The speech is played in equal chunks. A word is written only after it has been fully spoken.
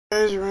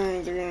Guys,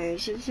 Ryan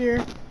 396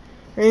 here,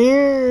 and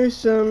here's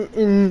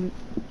some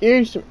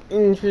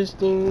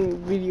interesting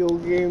video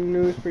game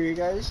news for you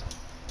guys.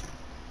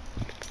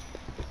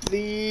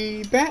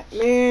 The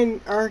Batman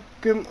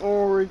Arkham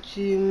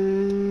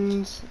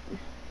Origins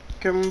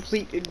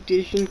Complete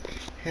Edition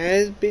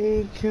has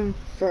been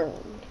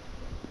confirmed.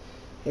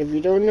 If you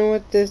don't know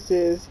what this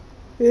is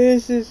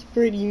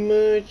pretty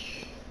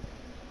much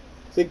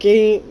the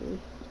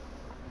game,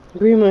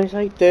 pretty much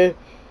like the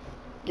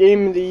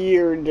Game of the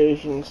Year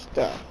edition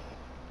stuff,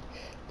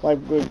 like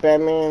with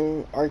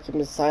Batman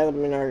Arkham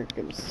Asylum and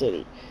Arkham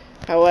City.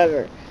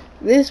 However,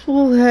 this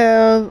will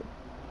have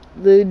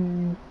the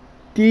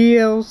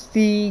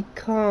DLC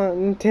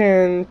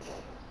content,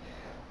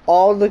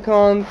 all the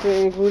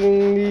content,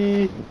 including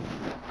the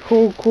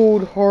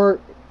Cold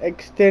Heart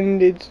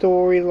extended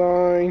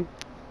storyline,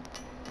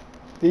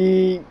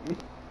 the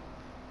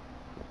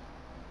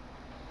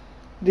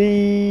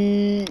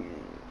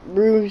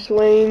Bruce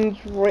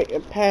Wayne's Rite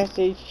of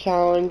Passage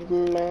challenge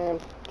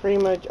map,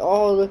 pretty much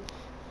all the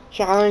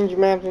challenge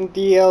maps and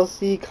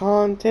DLC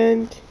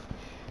content,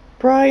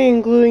 probably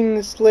including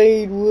the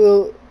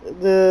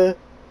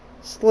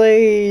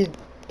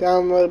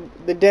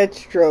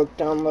Deathstroke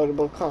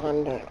downloadable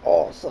content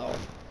also.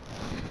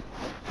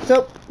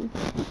 So,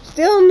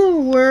 still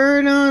no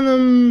word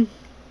on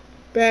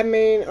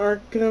Batman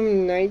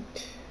Arkham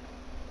Knight,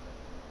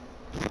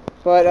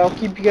 but I'll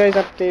keep you guys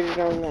updated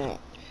on that.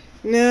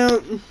 Now,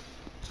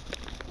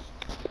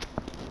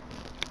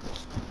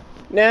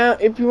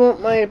 if you want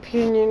my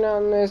opinion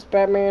on this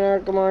Batman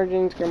Arkham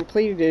Origins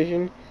Complete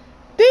Edition,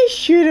 this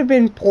should have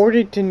been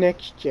ported to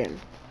next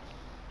gen.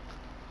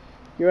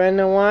 You wanna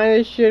know why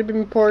this should have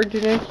been ported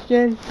to next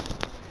gen?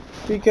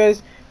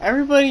 Because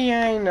everybody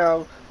I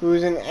know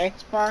who's an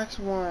Xbox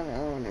One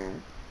owner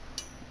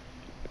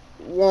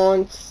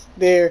wants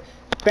their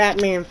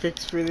Batman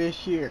fix for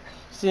this year,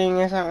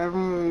 seeing as how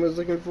everyone was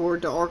looking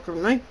forward to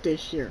Arkham Knight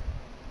this year,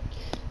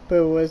 but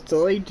it was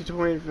delayed to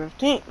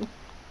 2015.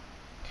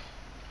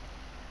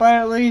 But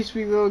at least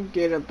we will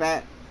get a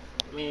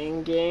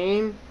Batman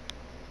game.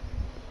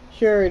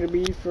 Sure, it'll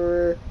be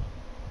for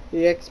the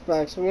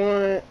Xbox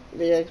One,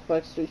 the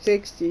Xbox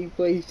 360,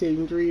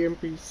 PlayStation 3,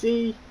 and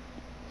PC.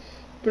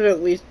 But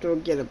at least we'll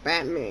get a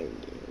Batman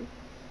game.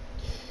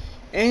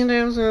 And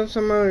I also have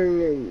some other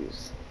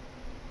news.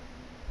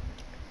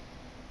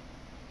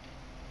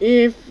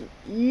 If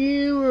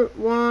you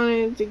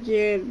wanted to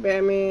get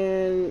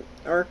Batman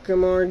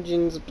Arkham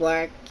Origins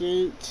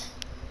Blackgate,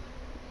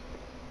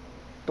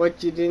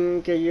 but you didn't,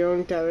 because you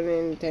don't have a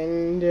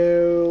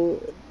Nintendo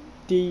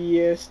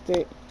DS,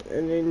 a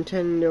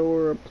Nintendo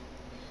or a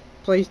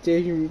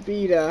PlayStation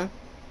Vita,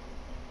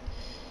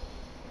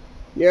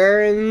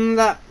 you're in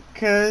luck,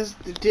 because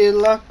the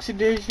deluxe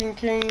edition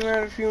came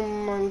out a few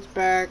months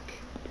back,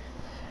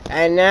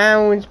 and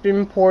now it's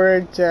been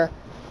ported to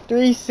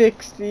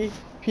 360,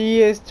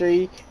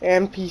 PS3,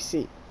 and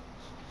PC.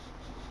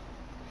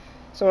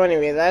 So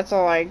anyway, that's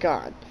all I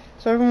got.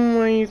 So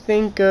what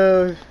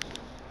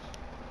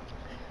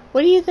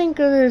do you think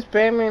of this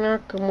Batman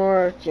Arkham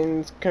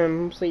Origins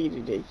Complete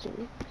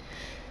Edition?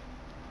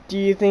 Do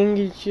you think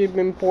it should have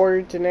been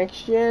ported to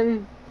next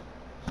gen?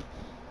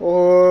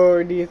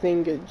 Or do you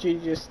think it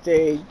should just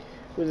stay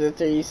with the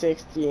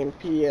 360 and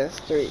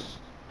PS3?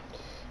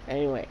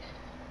 Anyway,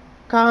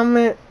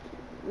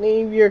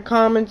 leave your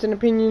comments and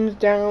opinions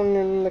down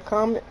in the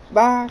comment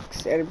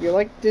box. And if you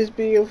like this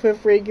video, feel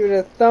free to give it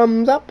a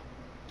thumbs up.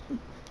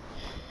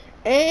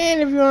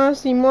 And if you want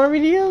to see more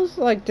videos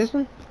like this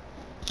one,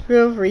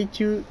 feel free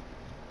to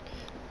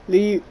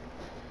leave.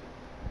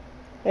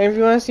 And if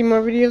you want to see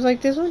more videos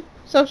like this one,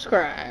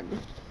 subscribe.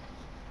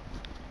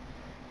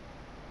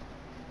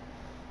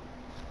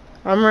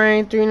 I'm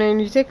Ryan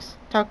 396.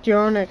 Talk to you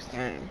all next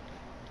time.